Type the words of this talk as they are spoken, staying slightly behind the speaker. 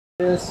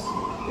This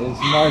is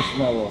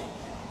Marshmallow,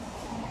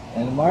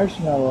 and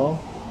Marshmallow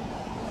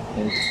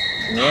is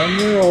 1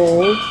 year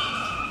old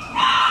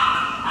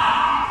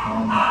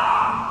and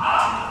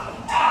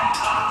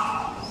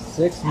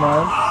 6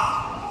 months.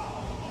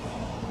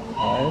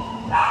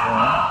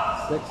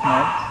 6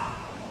 months.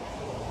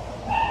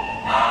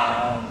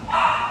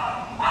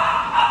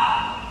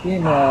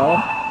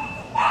 Female.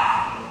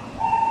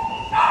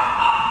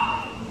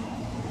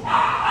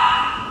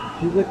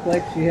 She looked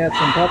like she had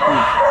some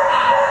puppies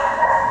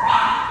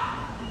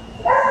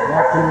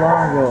not too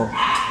long ago.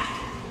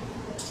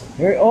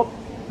 Here, oh!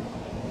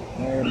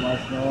 There,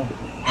 Marshmallow.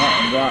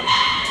 Rock.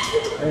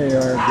 There you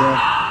are, Joe.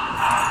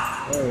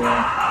 There you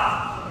are.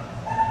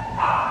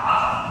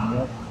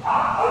 Yep.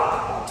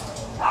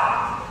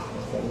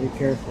 Just gotta be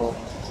careful.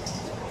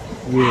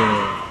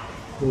 Yeah.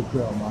 Good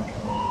girl,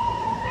 Marshmallow.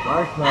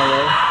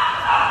 Marshmallow.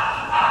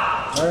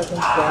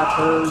 American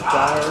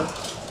Staffordshire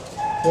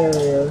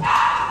Terrier.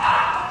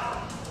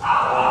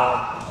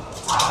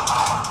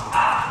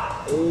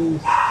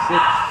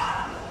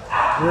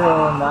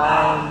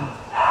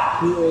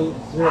 A013248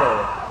 Male.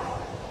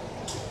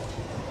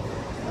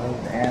 That was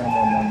the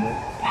animal number.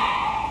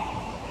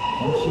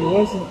 And she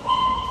wasn't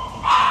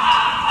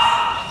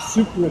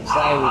super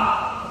excited.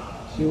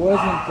 She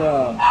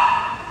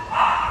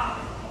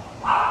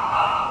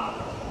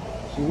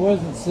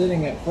wasn't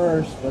sitting at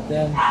first, but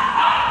then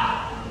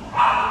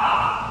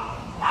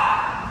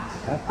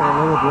after a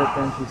little bit,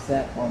 then she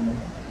sat for me.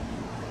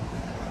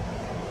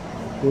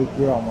 Good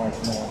girl,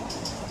 Marshmallow.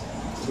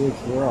 Good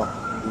girl.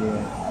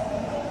 Yeah.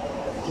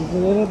 She's a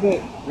little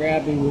bit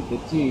grabby with the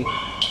teeth,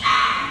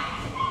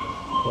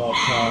 but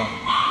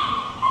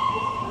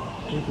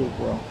she's a good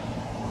girl.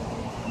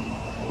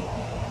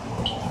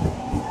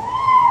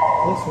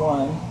 This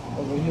one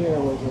over here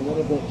was a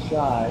little bit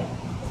shy,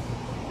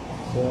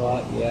 so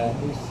yeah,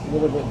 he's a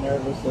little bit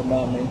nervous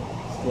about me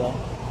still.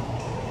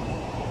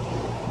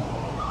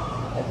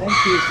 I think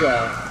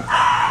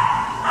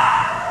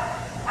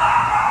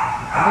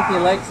he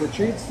likes the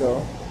treats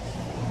though.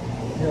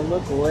 He'll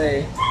look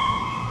away.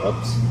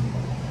 Oops.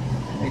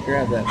 Let me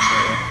grab that for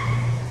you.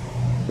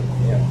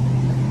 Yep.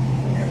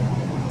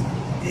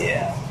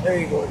 Yeah. There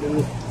you go, dude.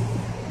 Yep.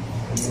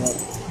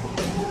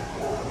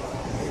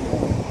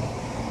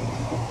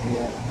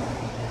 Yeah.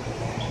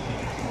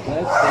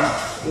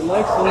 He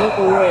likes to look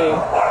away,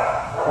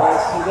 but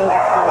he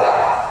doesn't feel it.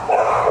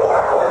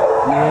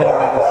 Yeah,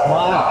 with a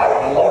smile. I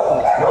like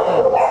that smile.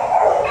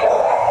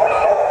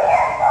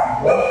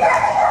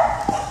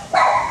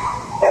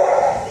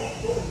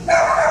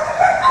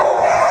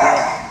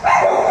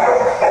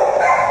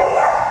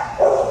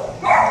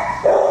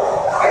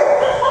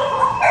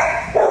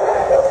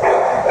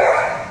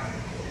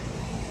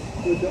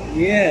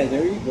 Yeah,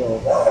 there you go. I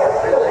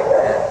like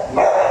that.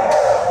 Yeah.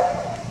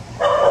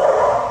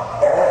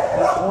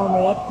 That's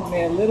warming up to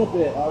me a little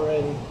bit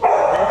already.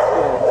 That's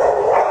good.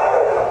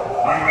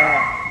 And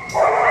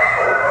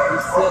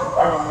he's sitting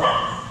for me.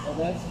 Well,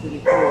 that's pretty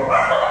cool.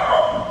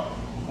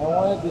 I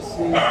wanted to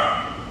see a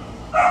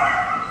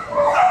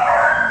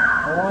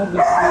little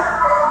bit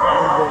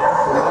of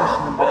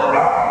information about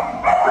him.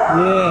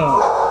 Yeah.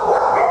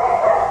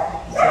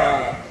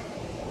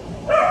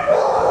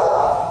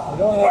 I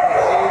don't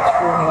have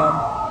for him.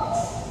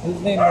 His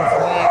name was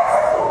Max.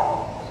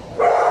 He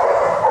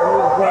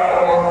was brought in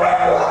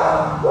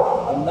the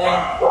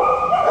 9th.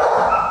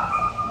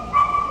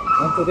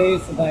 And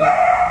today's the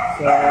 9th.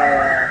 So,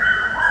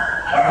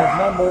 and his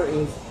number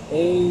is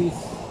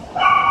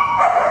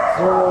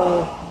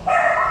A013248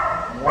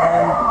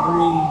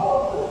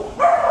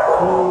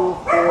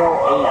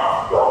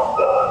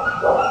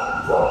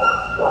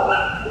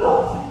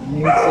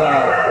 He's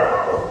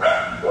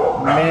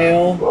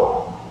male.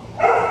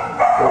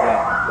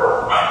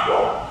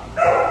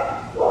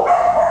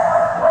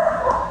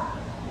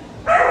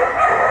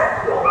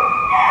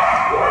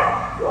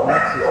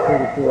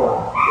 Pretty cool.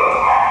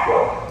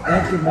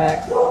 Thank you,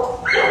 Max. Good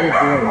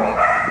boy, Max.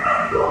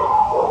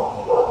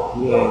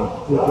 Yeah,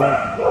 good job.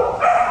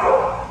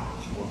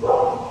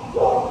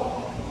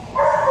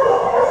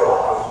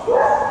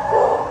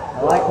 I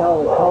like all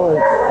the colors,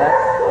 Max.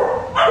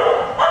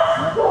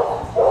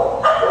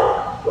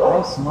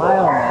 Nice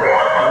smile, Max. I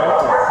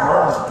like that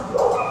smile.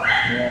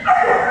 Yeah.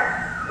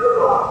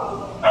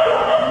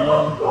 And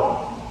then,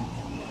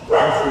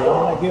 let's see, I'm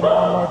going to give him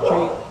one more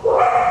treat.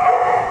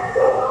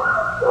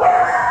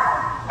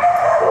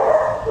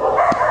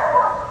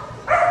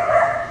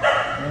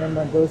 And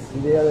then goes to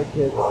the other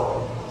kids.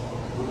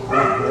 Good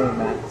boy,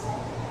 Max.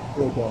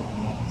 Good boy,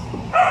 Max.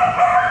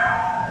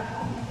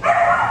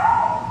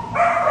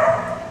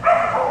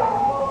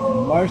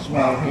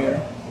 Marshmallow here.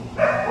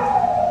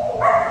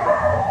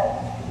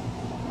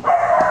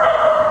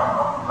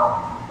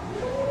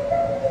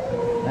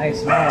 Nice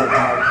smile,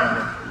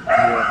 Marshmallow.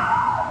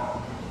 Yeah.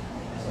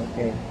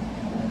 Okay.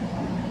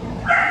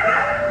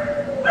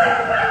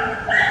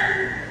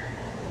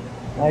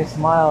 Nice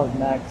smile,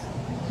 Max.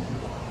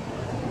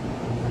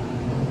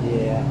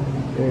 Yeah,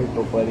 there you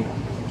go, buddy.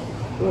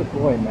 Good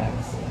boy,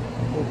 Max.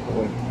 Good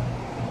boy.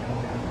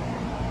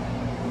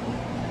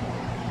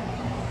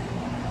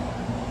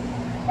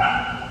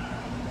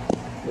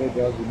 Good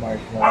doggy,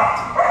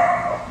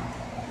 Marshmallow.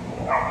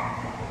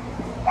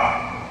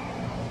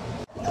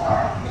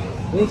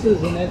 This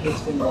is an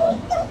interesting one.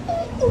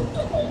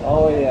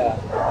 Oh yeah,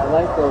 I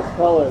like those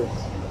colors.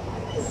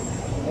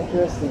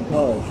 Interesting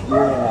colors.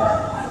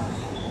 Yeah.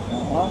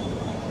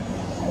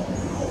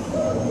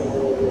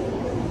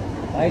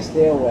 Nice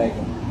tail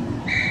wagging.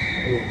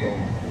 Beautiful.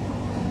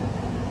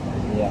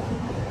 Yeah.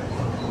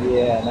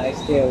 Yeah,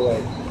 nice tail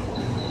wag.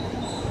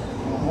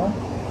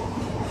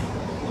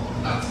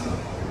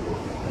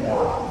 Yeah.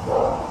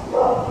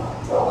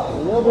 A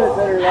little bit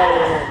better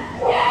lighter here.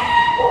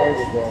 There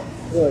we go.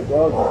 Good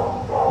doggy.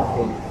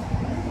 Okay.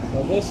 So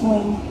this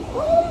one,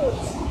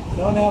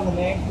 don't have a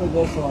name for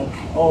this one.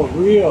 Oh,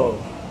 Rio.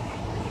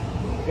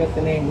 Got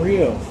the name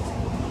Rio.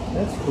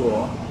 That's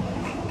cool.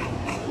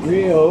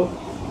 Rio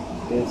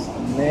is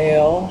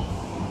male.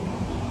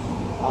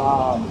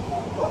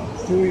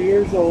 2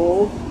 years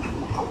old.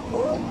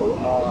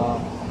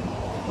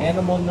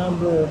 Animal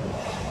number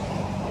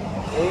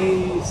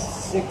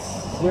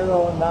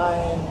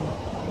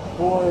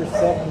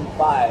A013248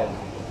 Male.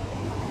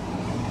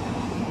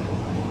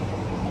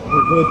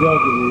 Good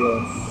doggy, Rio.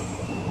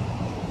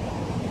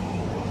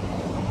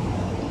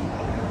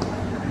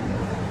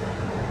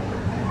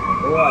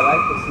 Oh, I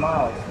like the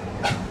smiles.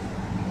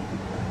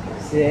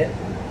 Sit.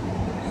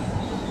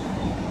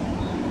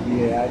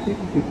 Yeah, I think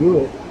you could do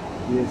it.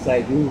 Yes,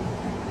 I do.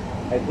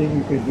 I think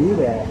you could do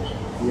that.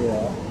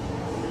 Yeah.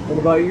 What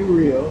about you,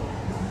 Rio?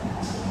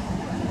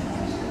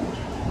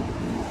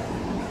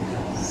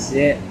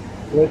 Sit.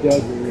 Good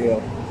doggy,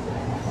 Rio.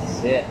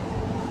 Sit.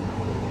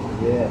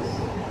 Yes.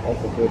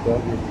 That's a good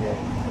doggy, Rio.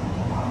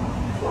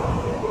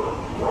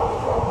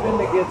 I'm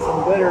going to get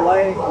some better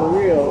lighting for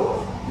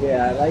Rio.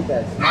 Yeah, I like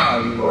that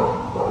smile, Rio.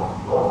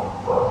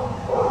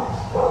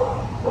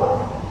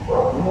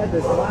 You had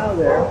the smile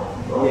there.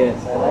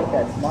 Yes, I like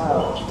that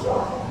smile.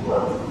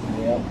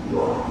 Yep.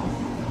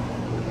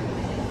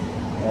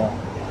 Yeah.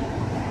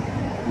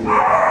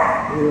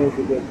 Rio's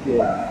a good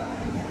kid.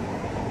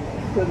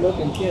 Good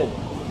looking kid.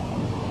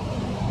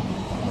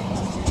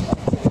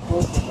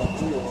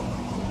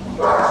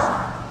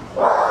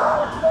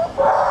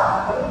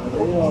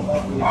 Rio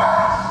might be.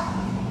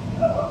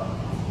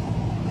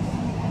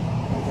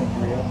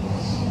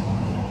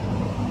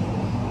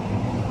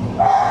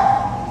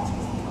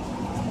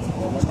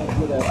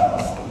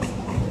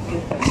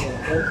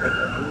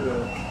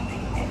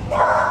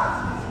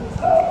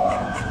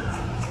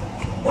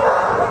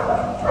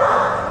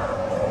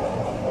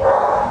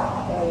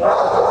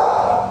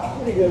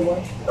 Pretty good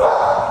one.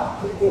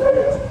 Pretty good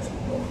Rio.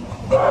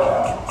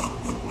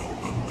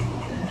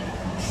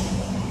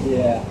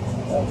 Yeah,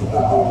 that's a good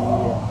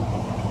Rio.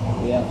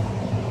 Yeah.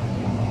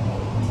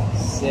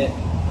 Sit.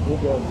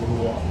 Good dog,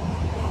 Rio.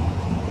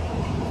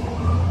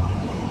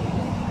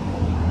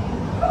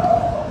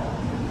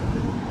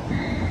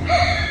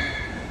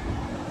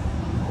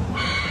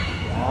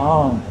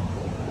 Down.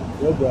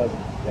 Good dog.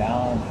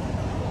 Down.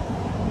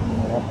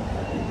 Yep.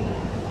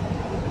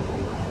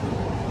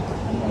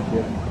 I'm gonna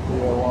give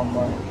Rio one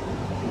more.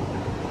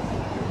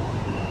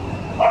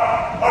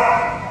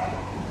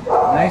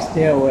 Nice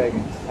tail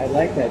wagging. I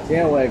like that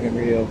tail wagging,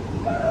 Rio.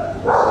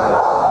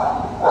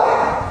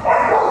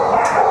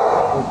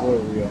 Good boy,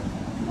 Rio.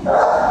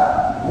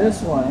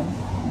 This one,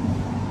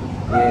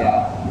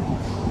 yeah.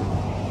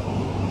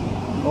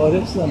 Oh,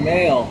 this is a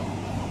male.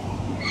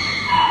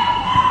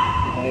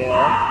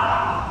 Male.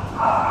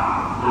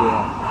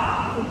 Yeah.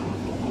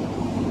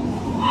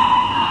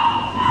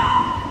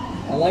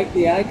 I like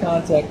the eye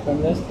contact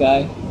from this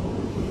guy.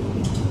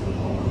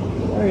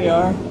 There you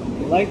are.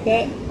 You like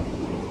that?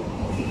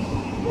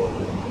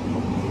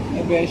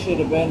 Maybe I should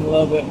have been a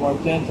little bit more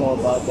gentle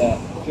about that,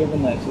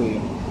 giving that to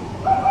you.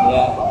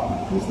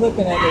 Yeah, he's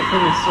looking at me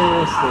pretty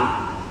seriously.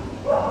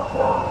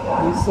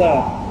 He's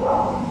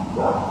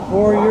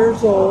 4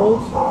 years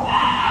old.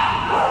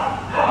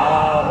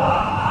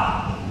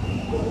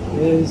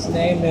 His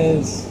name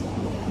is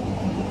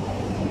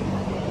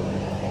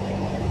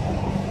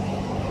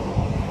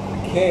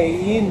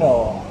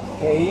Kaino.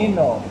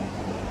 Kaino.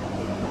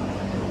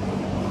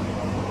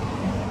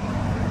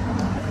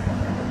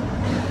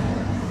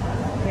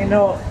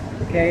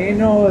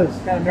 Kaino is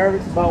kind of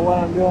nervous about what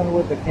I'm doing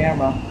with the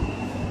camera,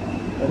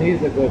 but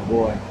he's a good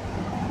boy.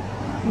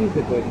 He's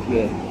a good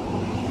kid.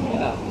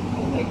 Yeah, I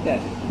like that.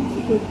 He's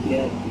a good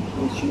kid.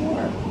 Yes, you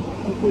are.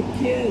 A good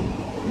kid.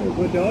 You're a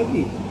good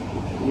doggy.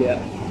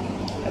 Yeah.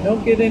 I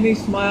don't get any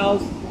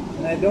smiles,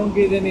 and I don't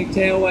get any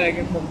tail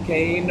wagging from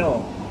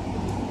Kaino.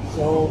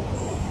 So,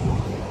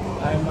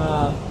 I'm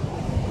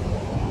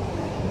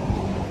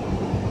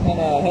kind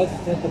of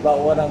hesitant about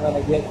what I'm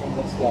going to get from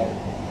this guy.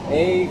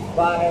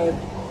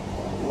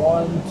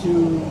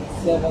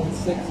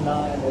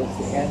 A012769 is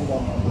the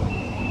animal number.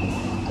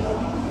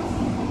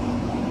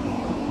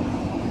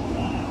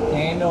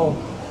 Kaino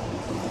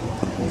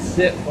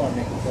sit for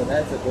me, so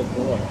that's a good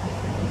boy.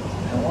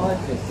 I want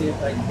to see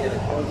if I can get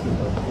it closer to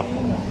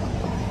Kaino.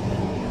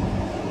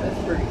 That's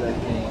pretty good,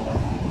 Kaino.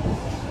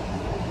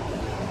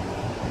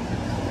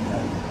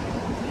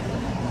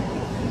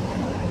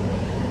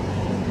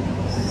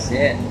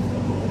 Sit.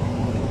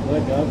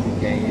 Good doggy,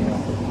 Kaino.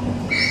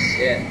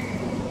 Sit.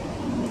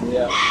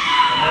 Yeah.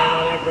 And then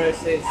whenever I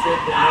say sit,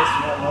 then this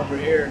one over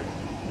here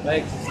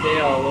makes his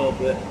tail a little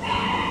bit.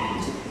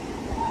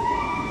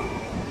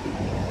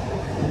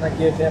 And I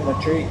give him a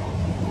treat.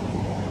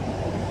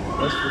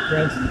 Just for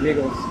friends and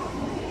giggles.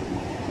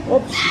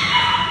 Oops.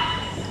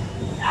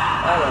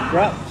 That one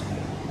dropped.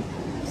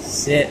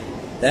 Sit.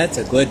 That's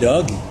a good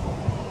doggy.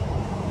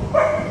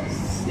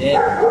 Sit.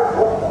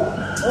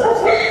 Oops.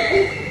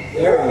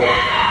 There we go.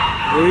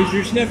 Here's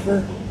your sniffer.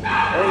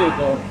 There you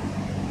go.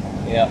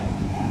 Yep.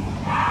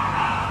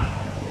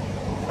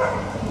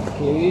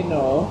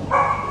 Kaino.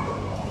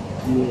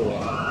 Yeah.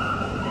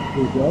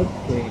 Good dog,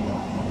 Kaino.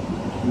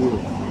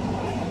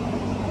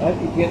 Yeah. I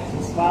could get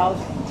some smiles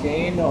from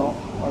Kaino,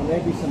 or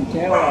maybe some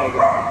tail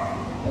wagging.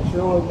 That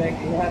sure would make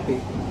me happy.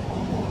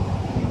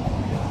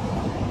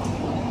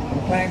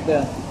 I'm trying to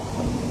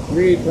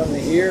read from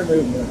the ear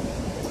movement.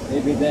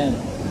 Maybe then.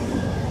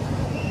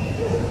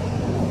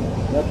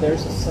 But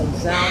there's some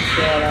sounds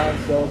going on,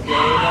 so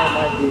Kaino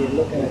might be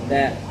looking at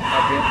that.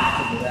 I'd be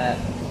interested in that.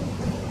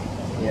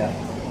 Yeah.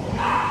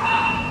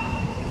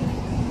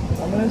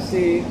 I'm going to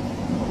see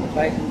if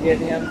I can get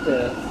him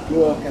to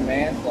do a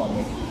command for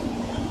me.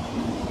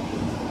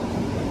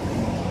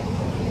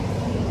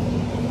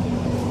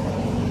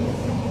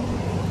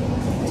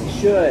 He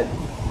should. I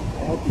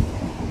hope he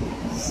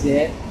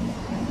sit.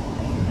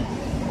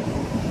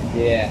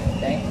 Yeah,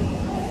 thank you.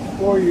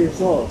 4 years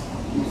old.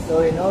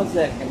 So he knows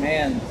that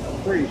command,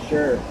 I'm pretty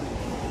sure.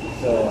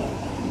 So,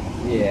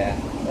 yeah,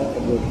 that's a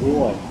good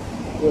boy.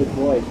 Good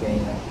boy,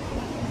 Kaino.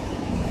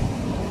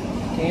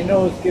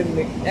 Kaino is giving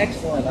me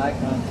excellent eye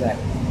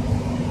contact.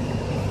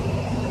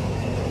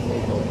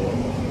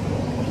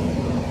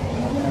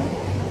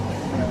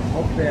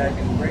 Hopefully I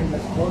can bring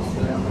this close to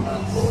him and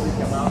not freak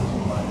him out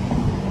too much.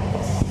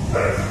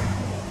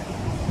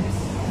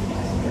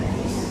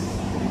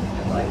 I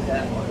like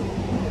that one.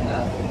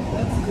 Yeah,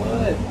 that's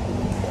good.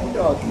 Good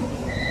doggy.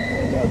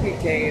 Good doggy,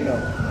 Kaino.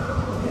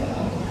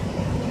 Yeah.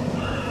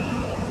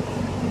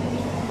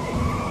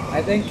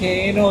 I think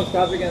Kaino is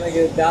probably going to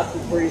get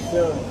adopted pretty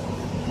soon.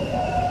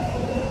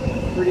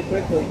 Pretty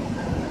quickly.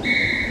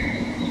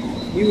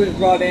 He was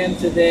brought in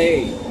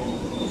today.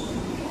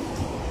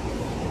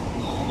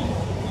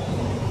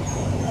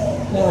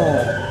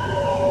 Oh.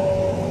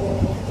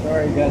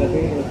 Sorry, you got a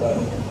beaver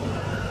button.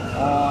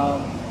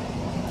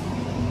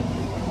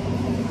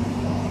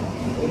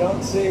 We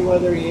don't see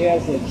whether he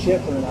has a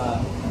chip or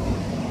not.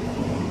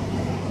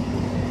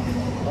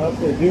 Well, if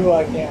they do,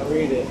 I can't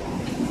read it.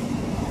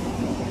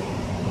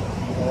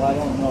 Well, I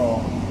don't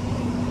know.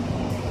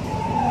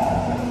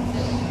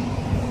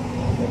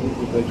 He's a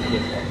good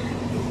kid.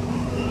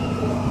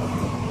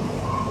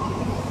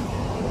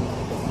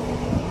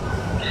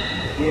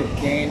 Give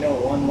Kaino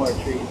one more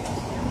treat.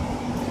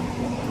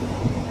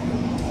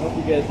 I hope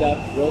you get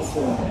adopted real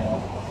soon, man.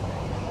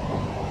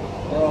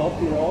 Or I hope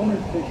your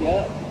owners pick you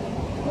up.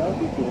 That would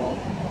be cool.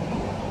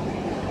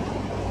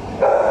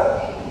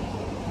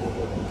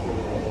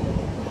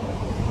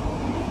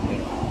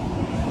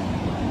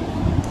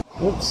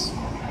 Whoops.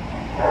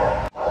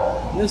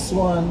 This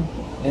one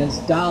is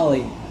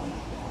Dolly.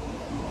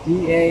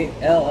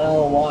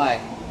 D-A-L-L-Y.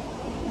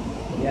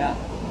 Yeah.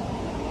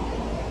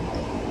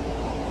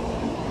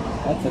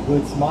 That's a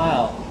good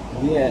smile.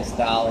 Yes,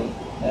 Dolly.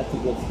 That's a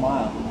good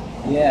smile.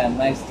 Yeah,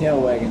 nice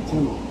tail wagging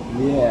too.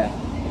 Yeah.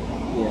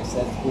 Yes,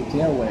 that's a good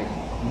tail wagging.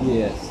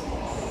 Yes.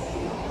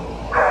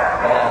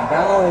 And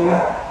Dolly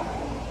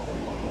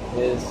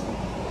is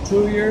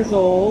 2 years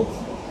old.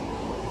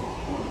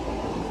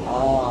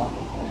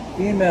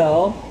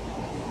 Female.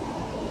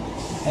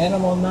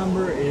 Animal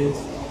number is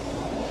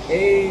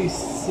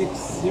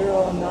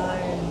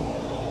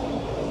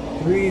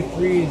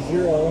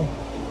A060330.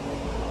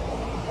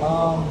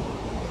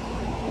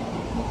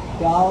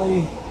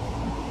 Dolly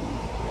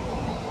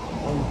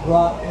was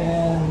brought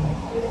in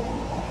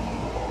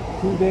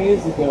 2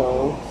 days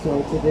ago,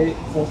 so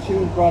she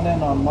was brought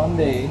in on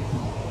Monday.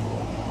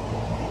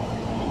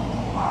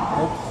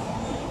 Oops.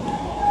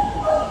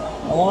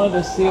 I wanted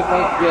to see if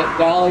I could get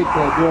Dolly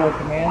to do a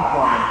command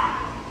for me.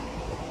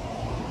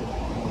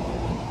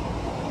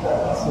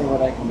 Let's see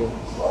what I can do.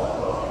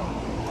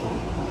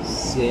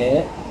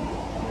 Sit.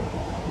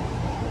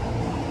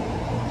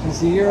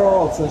 She's a year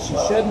old, so she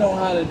should know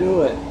how to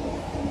do it.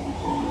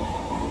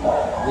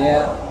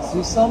 Yeah,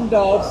 see some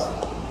dogs,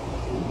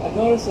 I've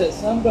noticed that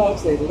some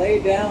dogs, they lay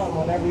down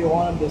whenever you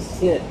want them to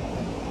sit.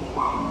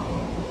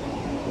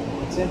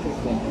 It's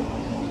interesting.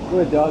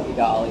 Good doggy,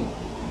 Dolly.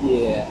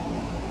 Yeah.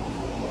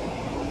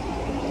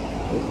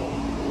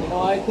 You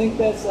know, I think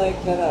that's like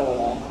kind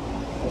of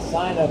a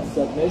sign of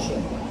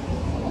submission.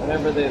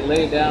 Whenever they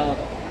lay down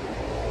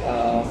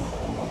in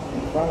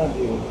front of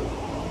you.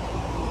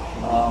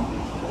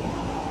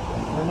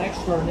 Our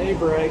next door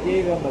neighbor, I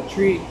gave him a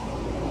treat.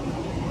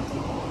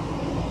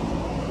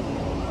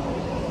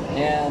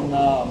 And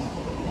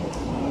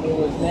when he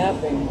was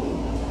napping,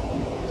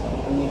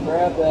 when he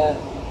grabbed that,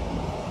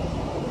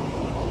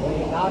 when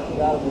he knocked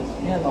it out of his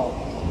kennel,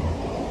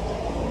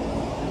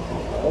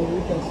 As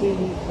you can see,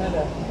 he's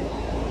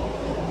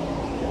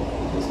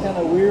kind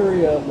of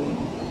weary of me.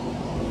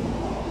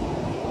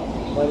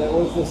 But it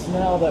was the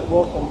smell that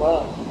woke him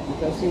up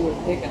because he was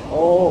taking.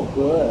 Oh,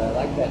 good! I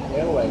like that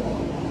tail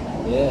wagging.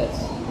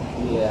 Yes,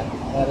 yeah.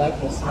 I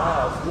like the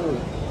smiles too.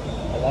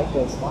 I like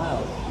those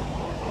smiles.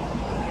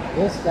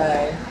 This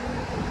guy,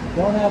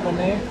 don't have a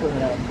name for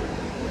him,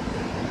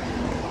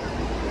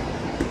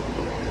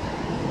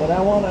 but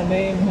I want to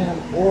name him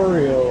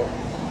Oreo.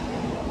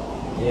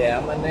 Yeah,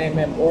 I'm gonna name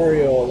him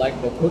Oreo, like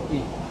the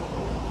cookie.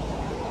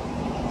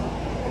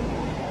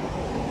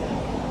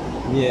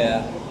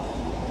 Yeah.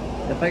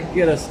 If I could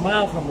get a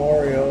smile from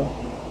Oreo,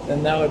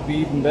 then that would be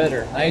even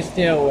better. Nice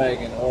tail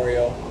wagging,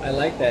 Oreo. I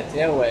like that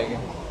tail wagging.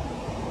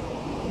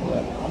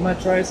 But I'm gonna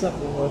try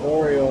something with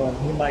Oreo, and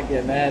he might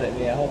get mad at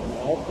me.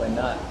 Hopefully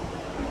not.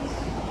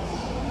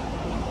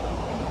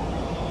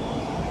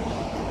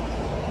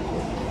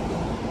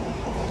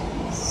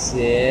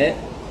 Sit.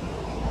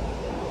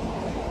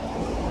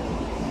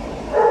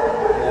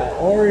 Yeah,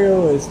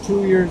 Oreo is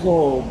 2 years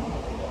old,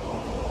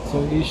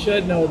 so he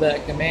should know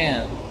that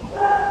command.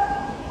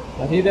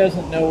 But he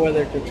doesn't know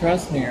whether to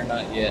trust me or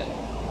not yet.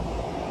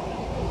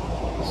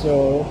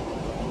 So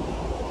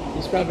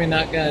he's probably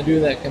not going to do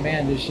that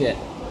command just yet.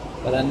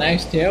 But a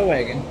nice tail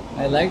wagging.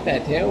 I like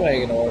that tail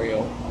wagging,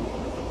 Oreo.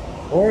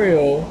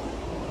 Oreo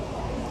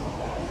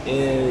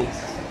is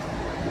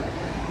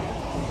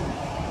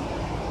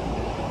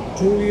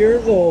 2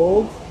 years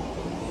old.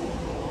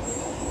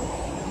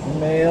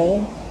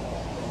 Male.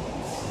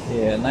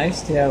 Yeah,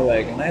 nice tail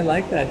wagging. I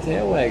like that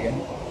tail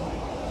wagging.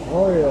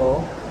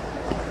 Oreo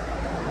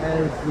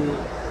has the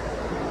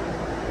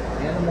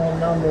animal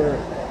number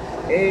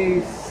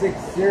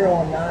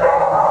A060492.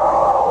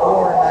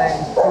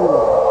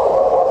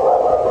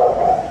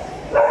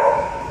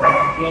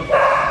 I'll give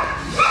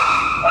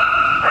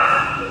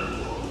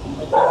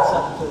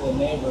something to the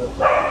neighbor.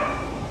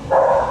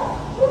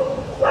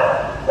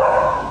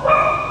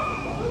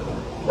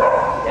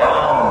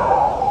 Down.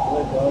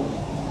 Good dog.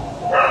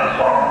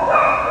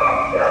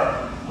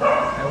 I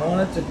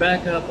wanted to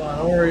back up on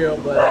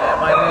Oreo, but I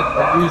might have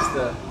to use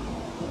the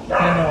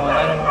kennel, and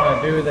I don't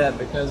want to do that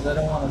because I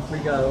don't want to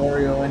freak out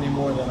Oreo any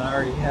more than I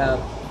already have.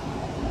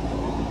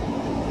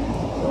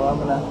 So I'm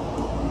gonna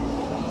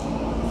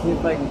see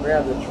if I can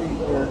grab the treat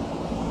here.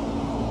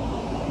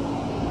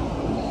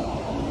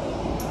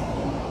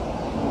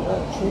 Is that a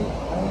treat? I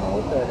don't know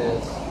what that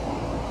is.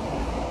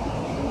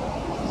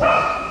 I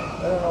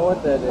don't know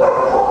what that is.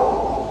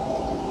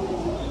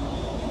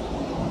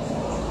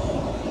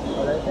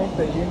 But I think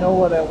that you know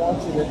what I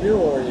want you to do,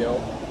 Oreo.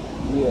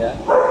 Yeah.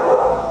 I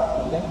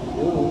think you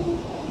do.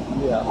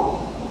 Yeah.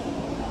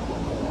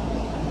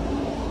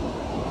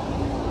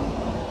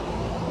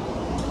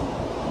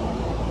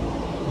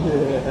 Yeah.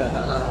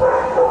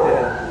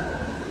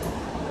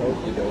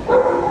 Okie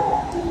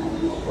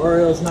dokie.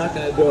 Oreo's not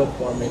going to do it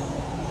for me.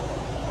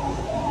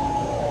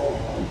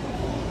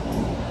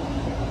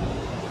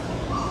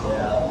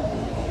 Yeah.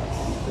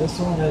 This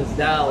one is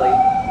Dolly.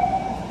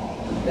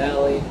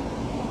 Dolly.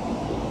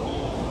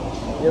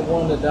 Give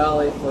one to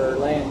Dolly for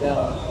laying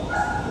down.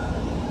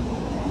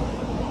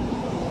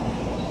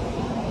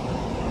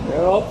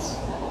 Oops,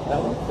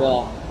 that one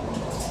fell.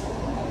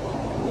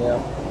 Yeah.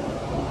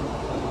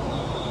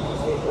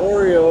 See,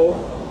 Oreo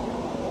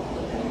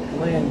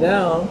laying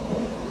down,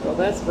 so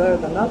that's better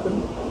than nothing.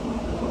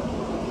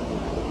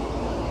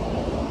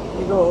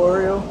 Here you go,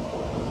 Oreo.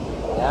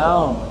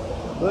 Down.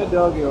 Good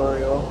doggy,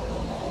 Oreo.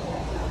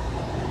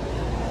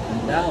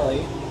 And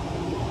Dolly,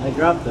 I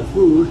dropped the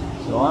food,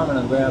 so I'm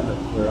gonna grab it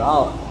for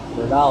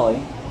Dolly.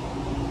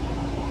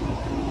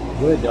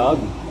 Good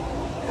doggy.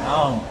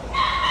 Down.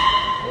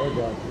 Good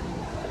doggy.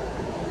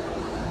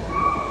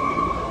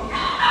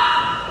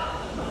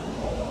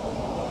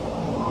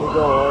 Here you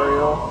go,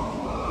 Oreo.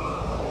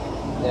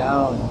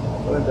 Down.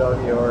 Good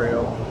doggy,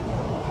 Oreo.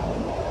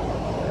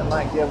 I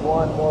might give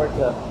one more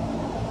to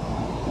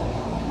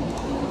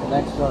the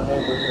next door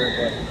neighbor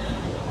here,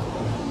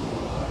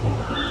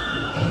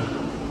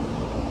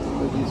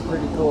 but he's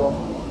pretty cool.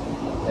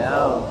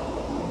 Down.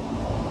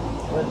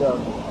 Good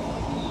doggy.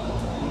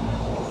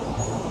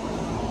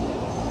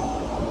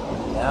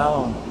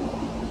 Down.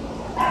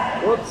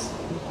 Whoops.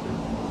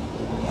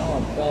 That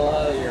one fell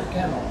out of your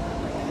kennel.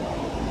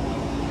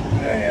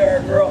 There you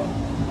are, girl.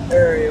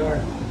 There you are.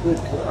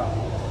 Good girl.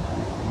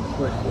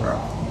 Good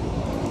girl.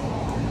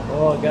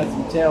 Oh, I got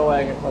some tail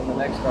wagging from the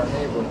next door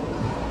neighbor.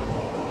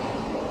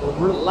 The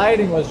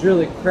lighting was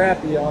really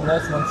crappy on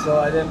this one, so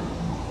I didn't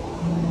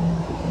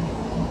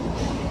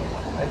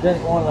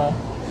want to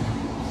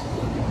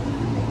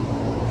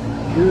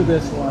do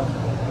this one.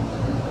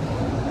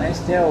 Nice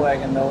tail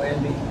wagging though,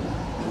 Indy.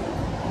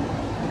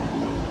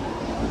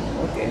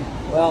 Okay,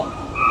 well,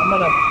 I'm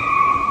gonna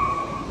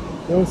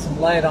throw some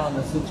light on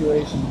the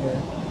situation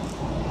here.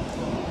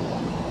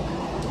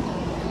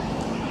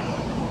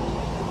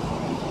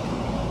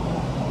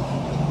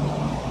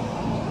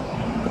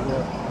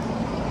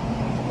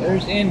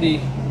 There's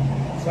Indy.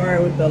 Sorry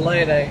with the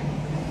light, I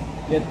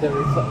get the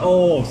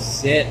oh,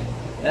 sit.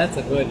 That's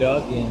a good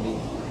doggy, Indy.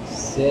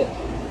 Sit.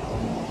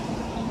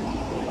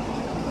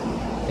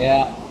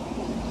 Yeah.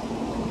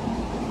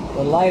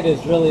 The light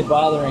is really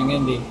bothering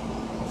Indy.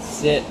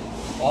 Sit.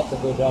 That's a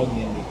good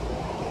doggy, Indy.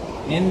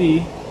 Indy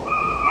is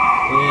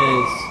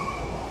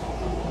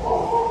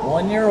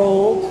 1 year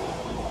old,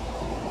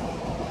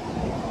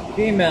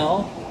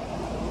 female.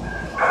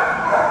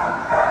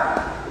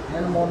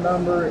 Animal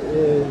number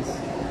is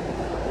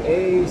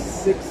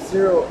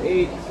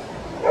A013248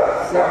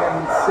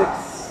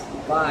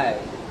 Male.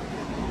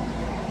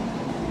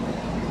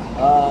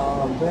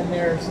 Been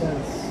there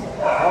since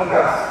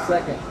August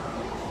 2nd.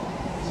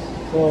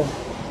 So,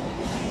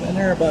 been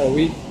there about a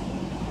week.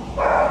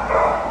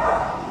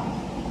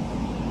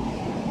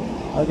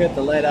 I'll get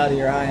the light out of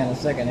your eye in a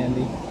second,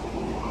 Indy.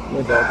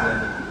 Good dog,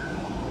 Indy.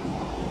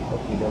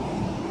 Okie dokie.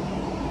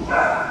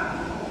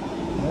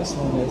 This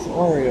one is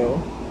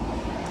Oreo.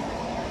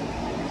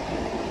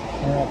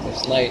 Turn off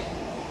this light. I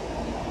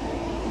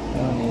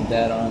don't need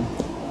that on.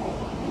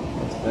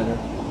 That's better.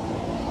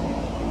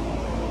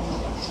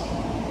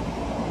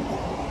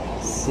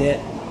 Sit.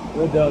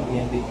 Good dog,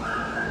 Indy.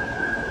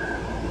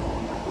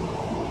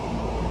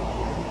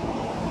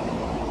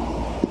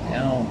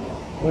 Down.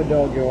 Good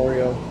dog,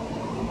 Oreo.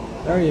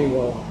 There you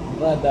go. I'm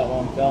glad that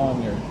one fell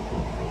in your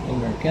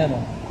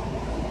kennel.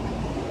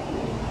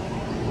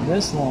 And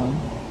this one,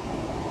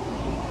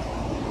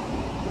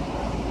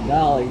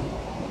 Dolly.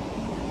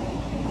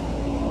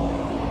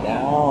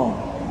 Down.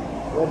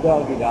 Good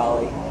doggy,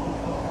 Dolly.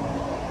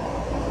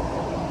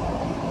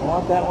 You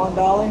want that one,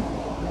 Dolly?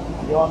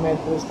 You want me to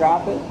just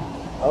drop it?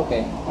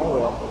 Okay, I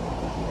will.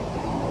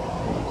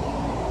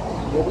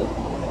 Get it?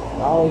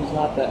 Dolly's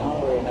not that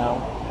hungry now.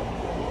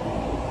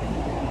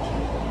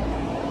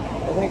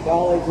 I think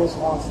Dolly just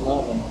wants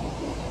loving,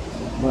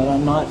 but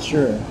I'm not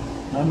sure.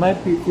 I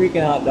might be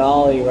freaking out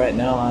Dolly right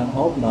now. I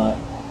hope not.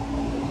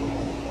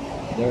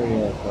 There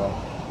you are, girl.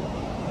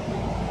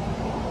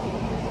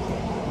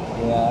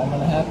 Yeah,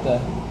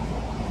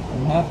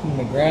 I'm having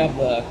to grab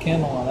the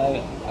kennel,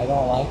 and I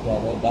don't like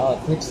that. Dolly,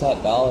 fix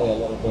that Dolly a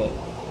little bit.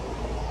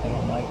 I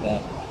don't like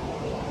that.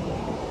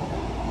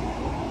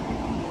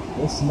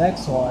 This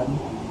next one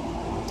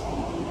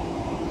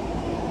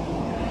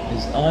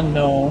is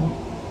unknown.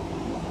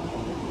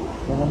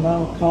 But I'm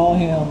gonna call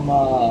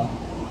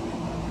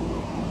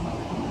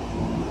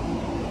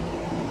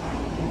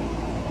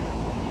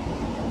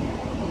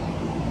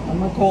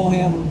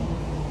him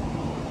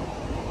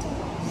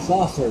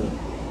Saucer.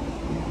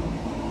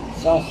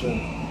 Saucer.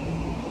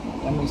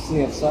 Let me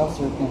see if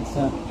Saucer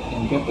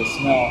can get the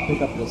smell,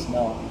 pick up the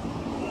smell.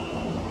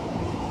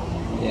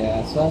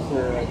 Yeah,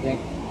 Saucer, I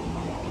think,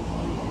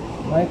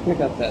 might pick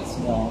up that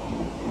smell.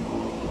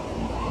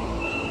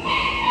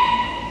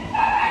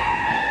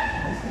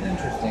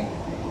 Interesting.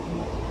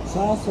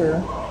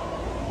 Saucer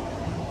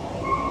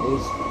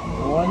is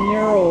 1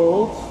 year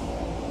old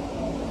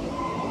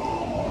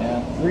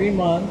and 3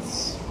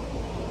 months.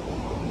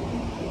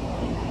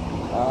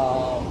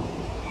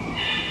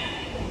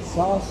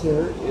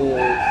 Saucer is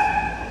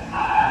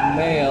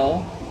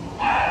male.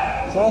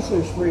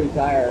 Saucer's pretty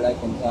tired, I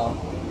can tell.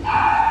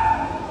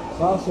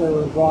 Saucer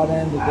was brought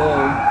in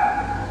today.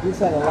 He's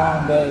had a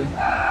long day.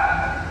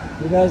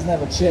 He doesn't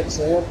have a chip,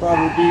 so he'll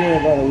probably be here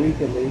about a week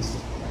at least.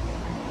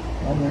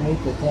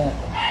 Underneath the tent.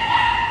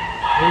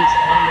 His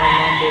animal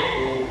number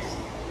is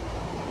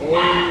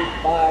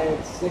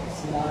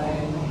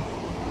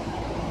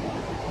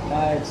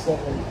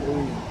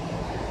A569573.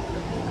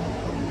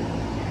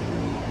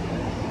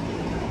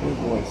 Good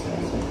boy,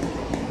 Saucer.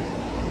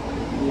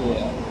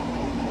 Yeah.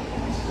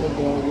 Good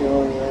doggy,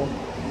 Oreo.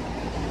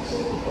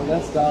 Oh,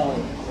 that's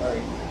Dolly.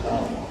 Sorry,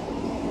 Dolly.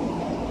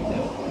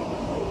 Yeah.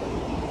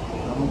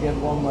 I'm gonna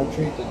give one more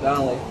treat to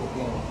Dolly for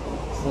being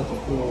such a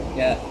cool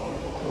cat.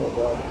 Cool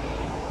dog.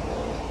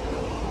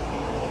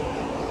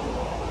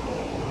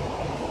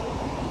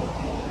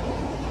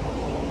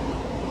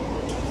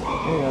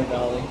 There you go,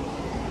 Dolly.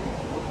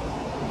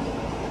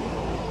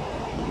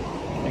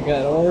 I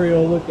got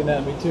Oreo looking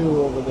at me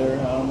too over there.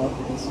 I don't know if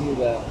you can see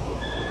that.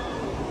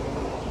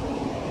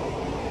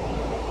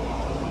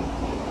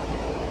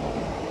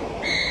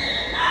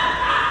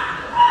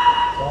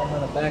 So I'm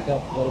gonna back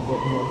up a little bit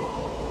here.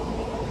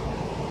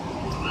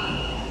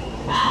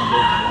 This one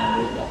doesn't want to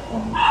wake up for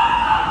me.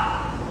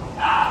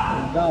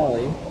 And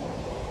Dolly.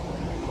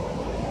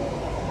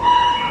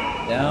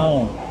 Down.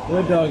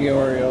 Good doggy,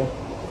 Oreo.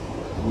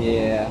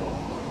 Yeah.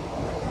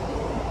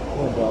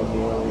 Good doggy,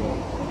 Oreo.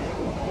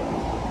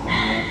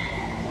 Yeah.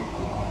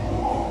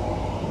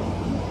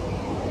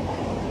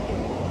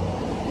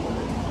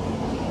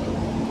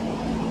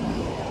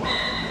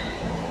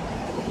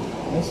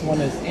 This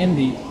one is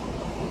Indy.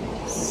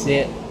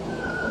 Sit.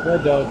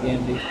 Good dog,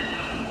 Indy.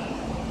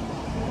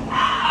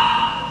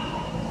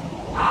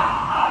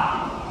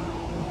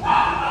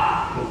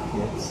 Good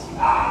kids.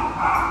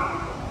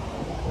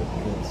 Good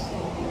kids.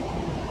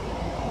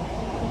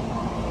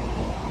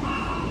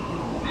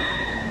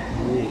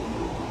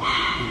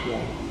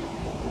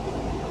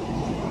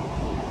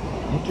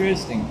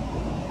 Interesting.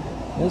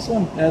 This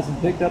one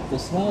hasn't picked up the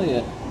smell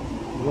yet.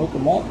 You woke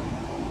him up?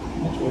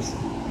 Interesting.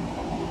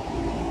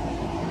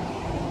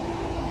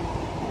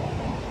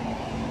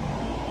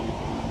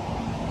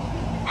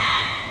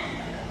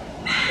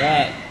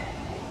 Got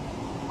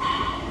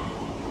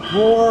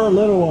 4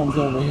 little ones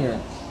over here.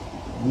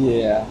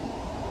 Yeah.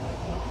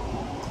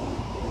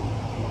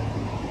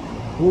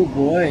 Oh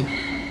boy.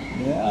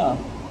 Yeah.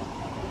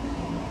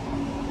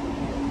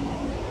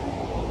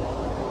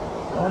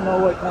 I don't know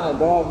what kind of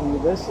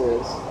dog this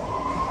is.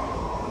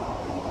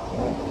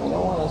 I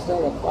don't want to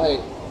start a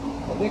fight.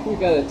 I think we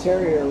got a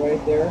Terrier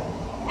right there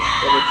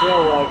with a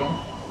tail wagging.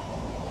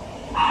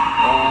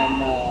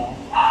 And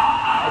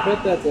I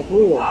bet that's a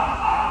poodle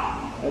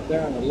right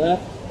there on the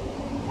left.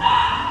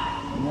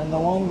 And then the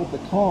one with the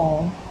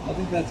cone, I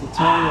think that's a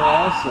Terrier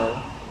also.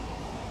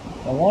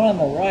 The one on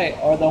the right,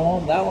 or that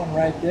one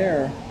right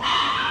there,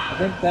 I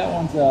think that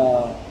one's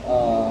a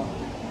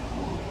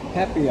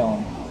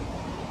Papillon.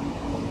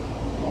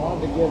 I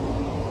wanted to give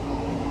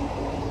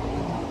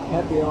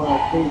Papillon a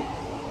treat.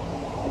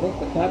 I think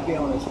the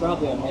Papillon is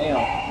probably a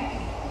male.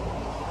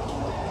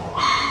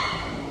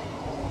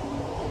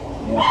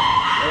 Yeah,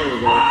 there we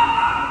go.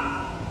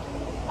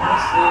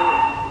 Let's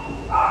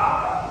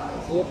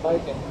see if I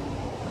can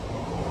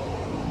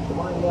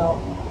find out a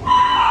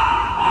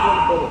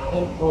little bit of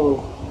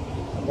info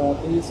about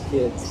these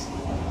kids.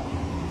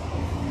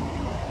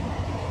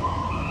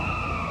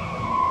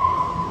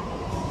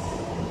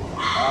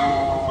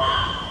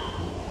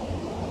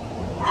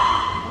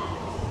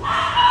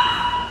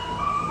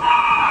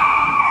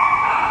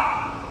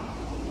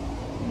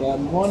 The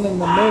one in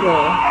the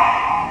middle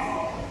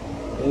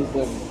is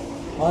the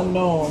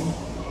unknown.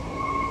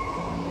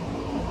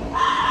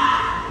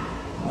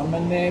 I'm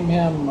gonna name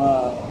him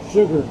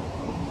Sugar.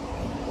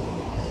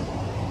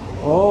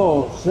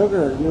 Oh,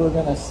 Sugar, you were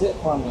gonna sit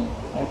for me.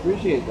 I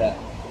appreciate that.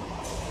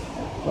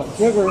 But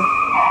Sugar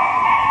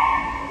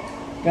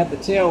got the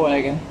tail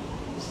wagging.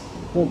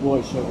 Good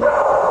boy, Sugar.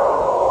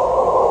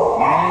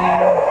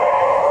 And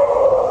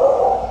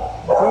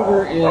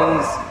Sugar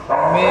is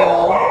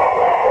male.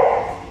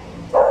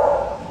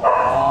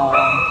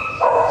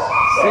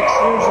 6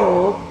 years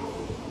old.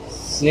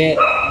 Sit.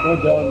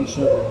 Good doggy,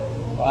 Sugar.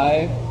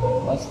 5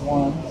 plus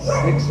 1.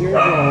 6 years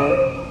old.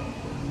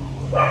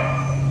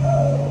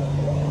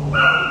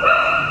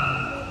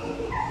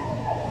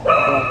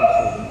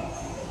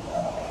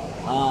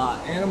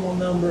 Animal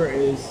number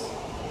is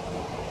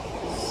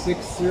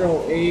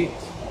 608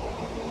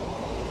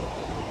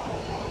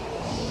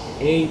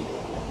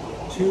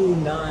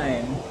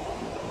 829.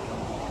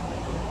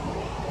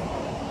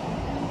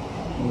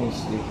 Let me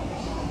see.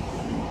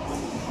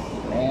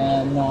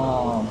 And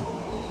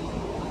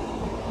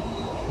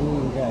who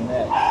we got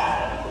next?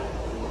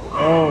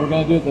 Oh, we're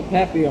gonna do the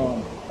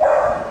Papillon.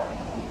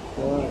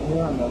 So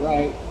here on the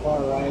right,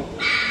 far right.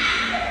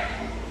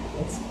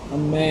 That's a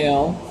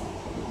male.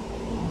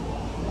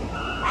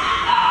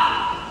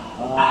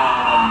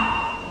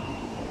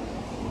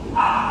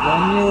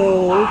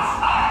 1-year-old.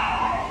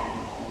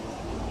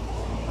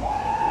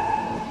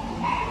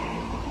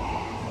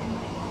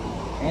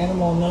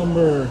 Animal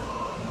number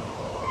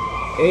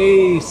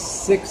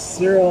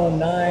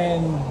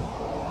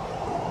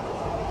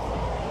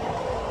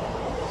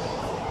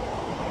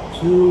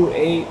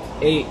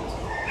A013248.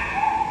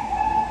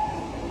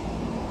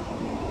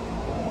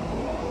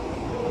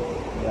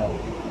 Yeah,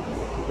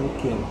 good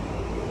kid.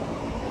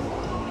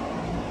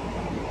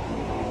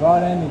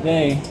 Brought in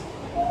today.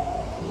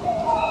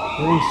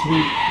 Very sweet,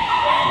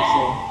 you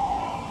say.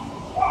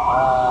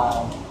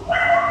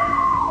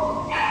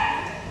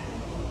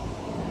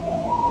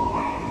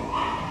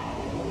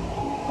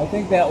 I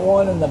think that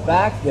one in the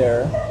back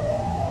there,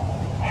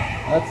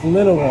 that's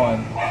Little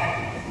One.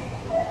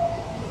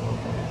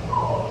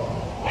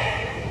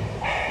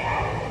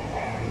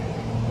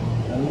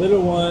 And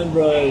Little One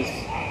was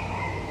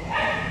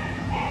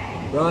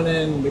brought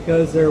in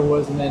because there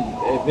was an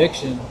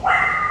eviction,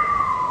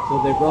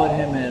 so they brought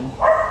him in.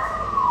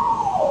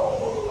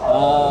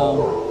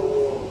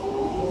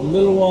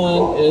 Little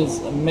One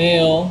is a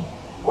male.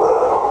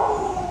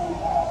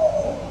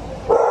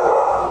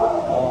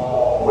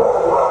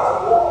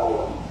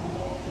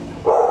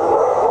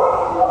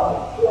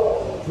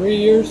 3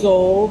 years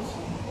old,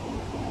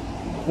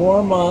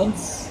 4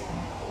 months.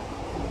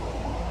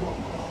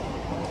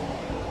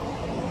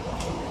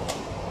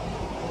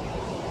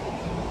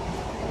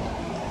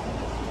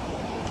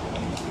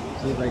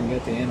 See if I can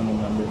get the animal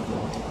number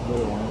for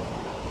Little One.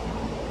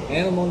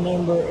 Animal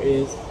number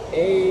is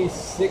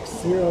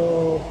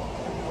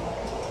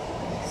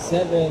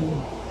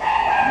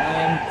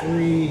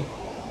A060930.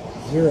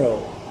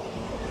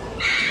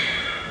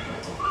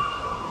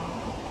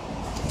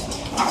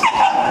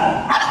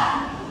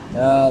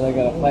 They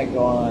got a fight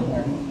going on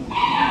here.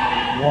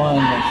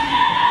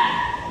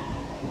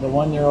 The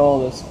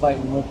 1-year-old is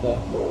fighting with the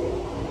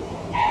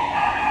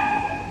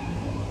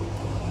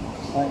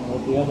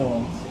other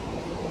ones.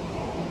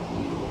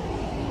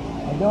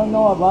 I don't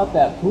know about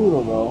that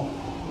poodle though.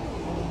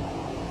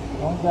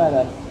 Don't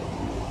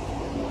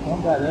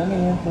got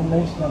any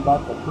information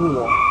about the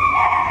poodle.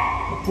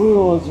 The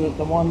poodle is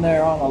the one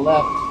there on the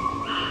left,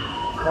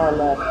 far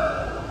left.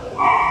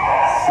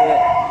 Sit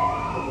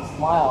with a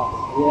smile.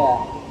 Yeah,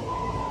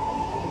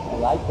 I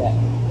like that.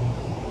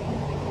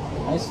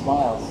 Nice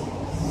smiles.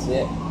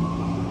 Sit.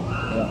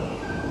 Yeah.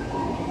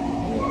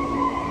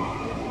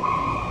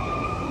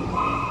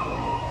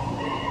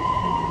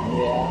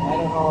 Yeah, I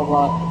don't know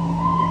about,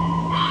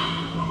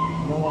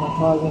 I don't want to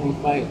cause any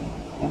fight.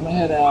 I'm gonna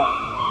head out.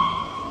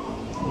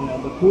 Yeah,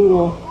 the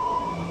poodle,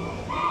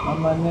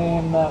 I'm gonna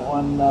name that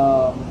one,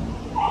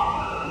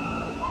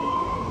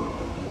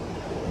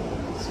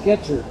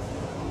 Sketcher.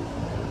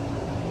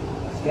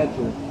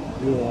 Sketcher,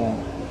 yeah.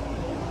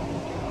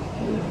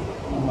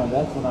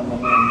 That's what I'm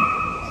gonna name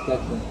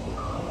Sketcher.